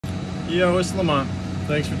Yo, it's Lamont.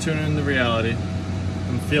 Thanks for tuning in to reality.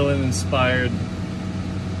 I'm feeling inspired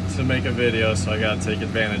to make a video, so I gotta take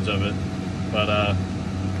advantage of it. But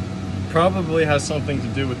probably has something to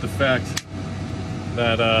do with the fact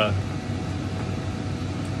that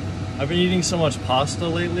I've been eating so much pasta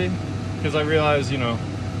lately, because I realize, you know,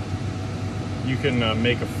 you can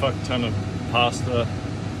make a fuck ton of pasta,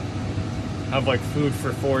 have like food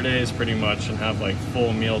for 4 days pretty much, and have like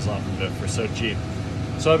full meals off of it for so cheap.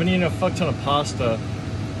 So I've been eating a fuck ton of pasta,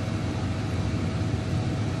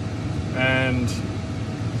 and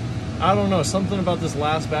I don't know, something about this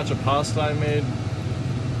last batch of pasta I made.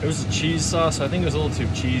 It was a cheese sauce. I think it was a little too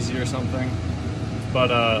cheesy or something,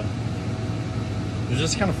 but it was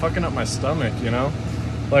just kind of fucking up my stomach, you know?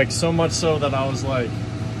 Like, so much so that I was like,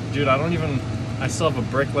 dude, I still have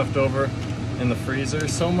a brick left over in the freezer.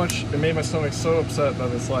 So much, it made my stomach so upset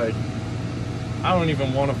that it's like, I don't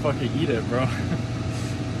even want to fucking eat it, bro.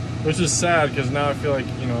 Which is sad, because now I feel like,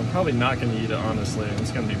 you know, I'm probably not going to eat it, honestly, and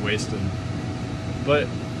it's going to be wasted. But,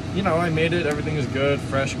 you know, I made it, everything is good,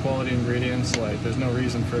 fresh, quality ingredients, like, there's no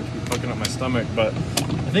reason for it to be fucking up my stomach. But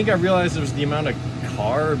I think I realized it was the amount of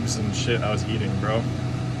carbs and shit I was eating, bro.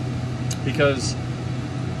 Because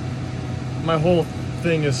my whole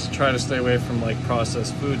thing is to try to stay away from, like,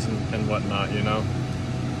 processed foods and whatnot, you know?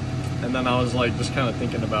 And then I was, like, just kind of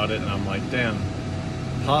thinking about it, and I'm like, damn,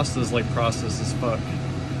 pasta's, like, processed as fuck.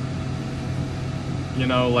 You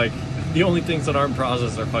know, like, the only things that aren't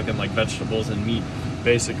processed are fucking, like, vegetables and meat,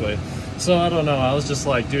 basically. So, I don't know, I was just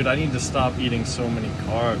like, dude, I need to stop eating so many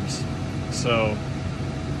carbs. So,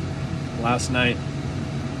 last night,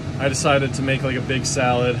 I decided to make, like, a big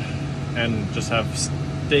salad and just have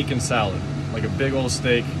steak and salad. Like, a big old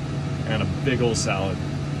steak and a big old salad.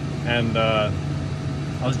 And, I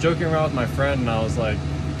was joking around with my friend, and I was like,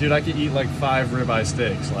 dude, I could eat, like, 5 ribeye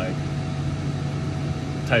steaks, like,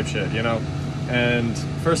 type shit, you know? And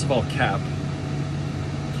first of all, cap.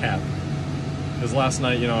 Because last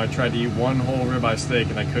night, you know, I tried to eat one whole ribeye steak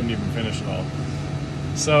and I couldn't even finish it all.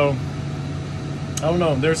 So, I don't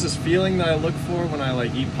know, there's this feeling that I look for when I,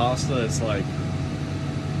 like, eat pasta. It's like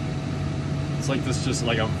this, just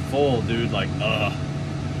like, I'm full, dude, like,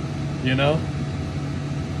 you know?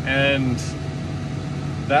 And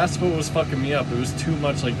that's what was fucking me up. It was too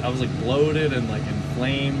much, like, I was, like, bloated and, like,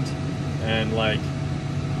 inflamed, and, like,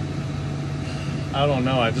 I don't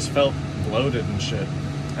know, I just felt bloated and shit.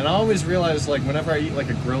 And I always realize, like, whenever I eat, like,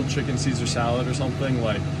 a grilled chicken Caesar salad or something,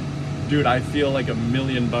 like, dude, I feel like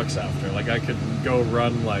 $1,000,000 after. Like, I could go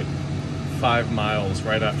run, like, 5 miles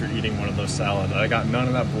right after eating one of those salads. I got none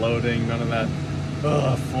of that bloating, none of that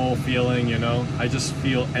full feeling, you know? I just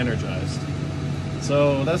feel energized.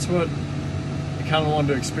 So that's what I kind of wanted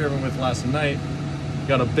to experiment with last night.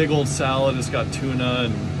 Got a big old salad, it's got tuna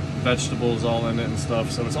and vegetables all in it and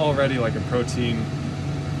stuff, so it's already like a protein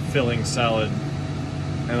filling salad.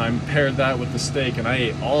 And I paired that with the steak, and I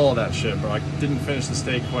ate all that shit, bro. I didn't finish the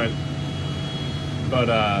steak quite,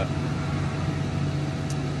 but I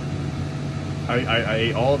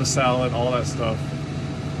ate all the salad, all that stuff,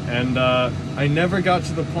 and I never got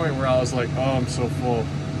to the point where I was like, oh, I'm so full.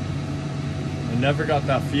 I never got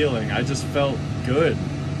that feeling. I just felt good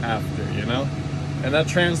after, you know? And that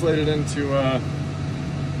translated into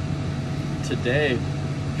today,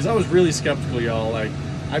 because I was really skeptical, y'all. Like,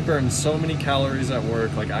 I burn so many calories at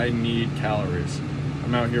work, like, I need calories.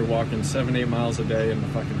 I'm out here walking 7-8 miles a day in the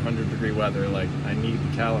fucking 100-degree weather, like, I need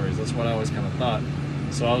the calories. That's what I always kind of thought.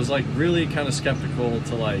 So I was, like, really kind of skeptical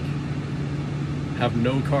to, like, have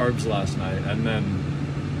no carbs last night and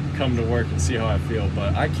then come to work and see how I feel.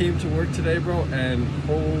 But I came to work today, bro, and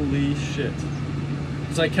holy shit.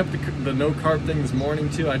 Because I kept the no carb thing this morning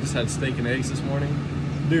too. I just had steak and eggs this morning.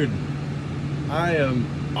 Dude, I am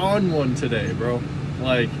on one today, bro.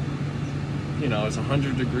 Like, you know, it's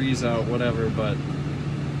 100 degrees out, whatever, but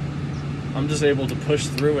I'm just able to push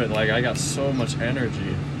through it. Like, I got so much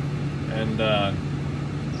energy, and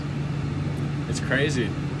it's crazy.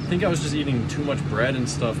 I think I was just eating too much bread and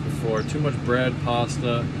stuff before, too much bread,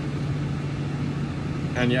 pasta,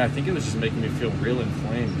 and yeah, I think it was just making me feel real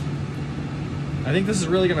inflamed. I think this is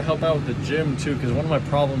really gonna help out with the gym too, because one of my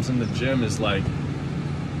problems in the gym is like,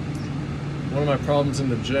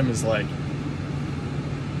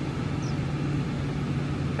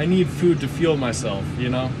 I need food to fuel myself, you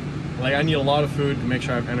know? Like, I need a lot of food to make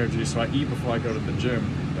sure I have energy, so I eat before I go to the gym.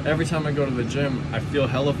 But every time I go to the gym, I feel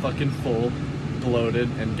hella fucking full, bloated,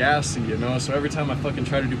 and gassy, you know? So every time I fucking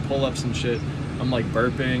try to do pull-ups and shit, I'm like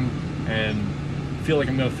burping and feel like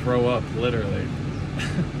I'm gonna throw up, literally.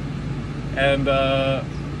 And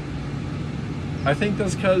I think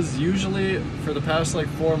that's because usually for the past like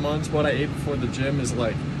 4 months, what I ate before the gym is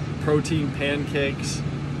like protein pancakes,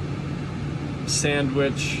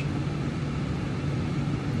 sandwich,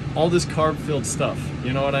 all this carb-filled stuff,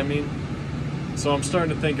 you know what I mean? So I'm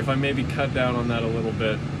starting to think if I maybe cut down on that a little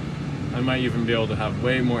bit, I might even be able to have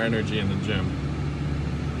way more energy in the gym.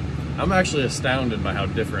 I'm actually astounded by how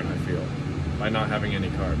different I feel by not having any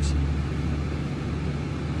carbs.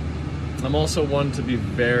 I'm also one to be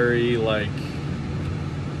very, like,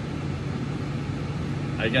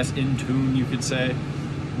 I guess in tune, you could say,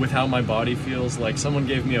 with how my body feels. Like, someone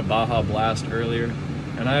gave me a Baja Blast earlier,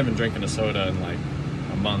 and I haven't drinking a soda in like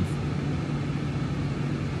a month.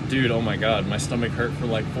 Dude, oh my god, my stomach hurt for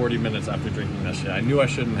like 40 minutes after drinking that shit. I knew I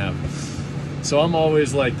shouldn't have. So I'm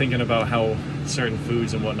always like thinking about how certain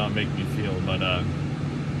foods and whatnot make me feel, but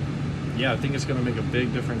yeah, I think it's gonna make a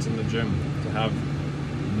big difference in the gym to have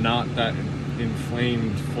not that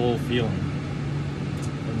inflamed, full feeling.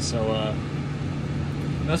 And so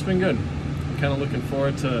that's been good. I'm kind of looking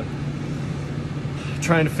forward to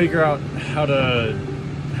trying to figure out how to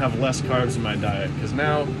have less carbs in my diet, because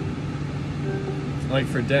now, like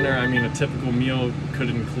for dinner, I mean, a typical meal could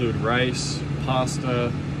include rice,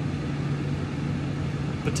 pasta,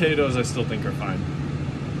 potatoes. I still think are fine.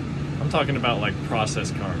 I'm talking about like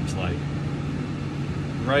processed carbs, like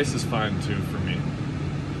rice is fine too for me.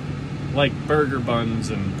 Like burger buns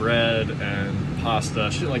and bread and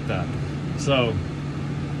pasta, shit like that. So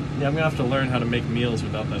yeah, I'm gonna have to learn how to make meals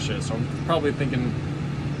without that shit. So I'm probably thinking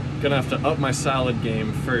gonna have to up my salad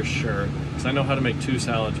game for sure, because I know how to make 2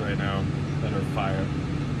 salads right now that are fire.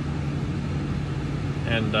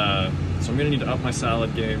 And so I'm gonna need to up my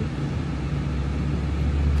salad game.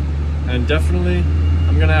 And definitely,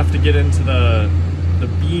 I'm gonna have to get into the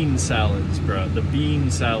bean salads, bro. The bean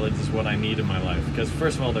salads is what I need in my life, because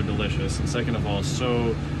first of all, they're delicious, and second of all,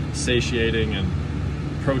 so satiating and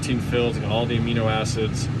protein filled, got all the amino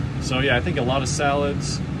acids. So yeah, I think a lot of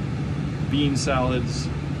salads, bean salads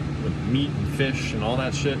with meat and fish and all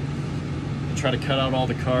that shit, and try to cut out all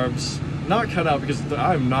the carbs. Not cut out, because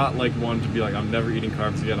I'm not like one to be like, I'm never eating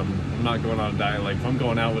carbs again. I'm not going on a diet. Like if I'm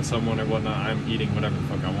going out with someone or whatnot, I'm eating whatever the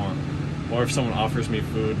fuck I want. Or if someone offers me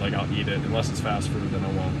food, like I'll eat it. Unless it's fast food, then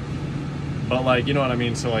I won't. But like, you know what I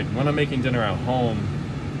mean? So like when I'm making dinner at home,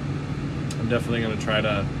 I'm definitely gonna try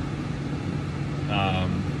to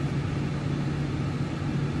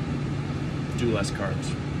do less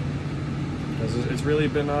carbs, because it's really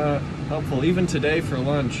been helpful. Even today for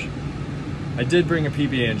lunch, I did bring a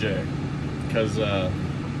PB&J, because I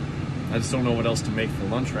just don't know what else to make for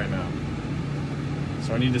lunch right now.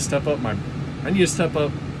 So I need to step up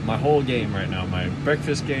my whole game right now, my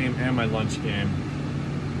breakfast game and my lunch game.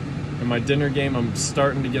 And my dinner game, I'm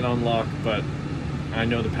starting to get on lock, but I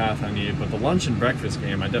know the path I need. But the lunch and breakfast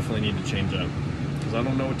game, I definitely need to change up, because I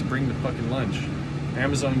don't know what to bring to fucking lunch.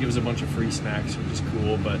 Amazon gives a bunch of free snacks, which is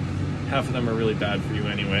cool, but half of them are really bad for you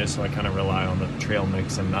anyway, so I kind of rely on the trail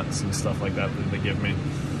mix and nuts and stuff like that they give me.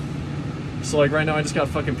 So like right now, I just got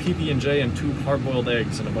fucking PB&J and 2 hard-boiled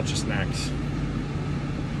eggs and a bunch of snacks.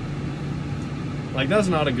 Like, that's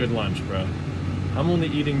not a good lunch, bro. I'm only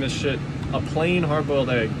eating this shit, a plain hard-boiled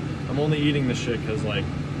egg. I'm only eating this shit because, like,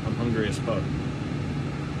 I'm hungry as fuck.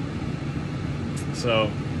 So,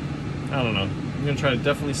 I don't know. I'm gonna try to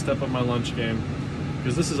definitely step up my lunch game,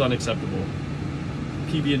 because this is unacceptable.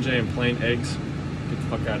 PB&J and plain eggs, get the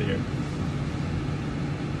fuck out of here.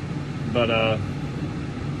 But,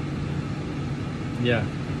 yeah.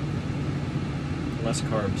 Less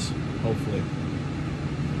carbs, hopefully.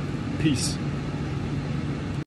 Peace.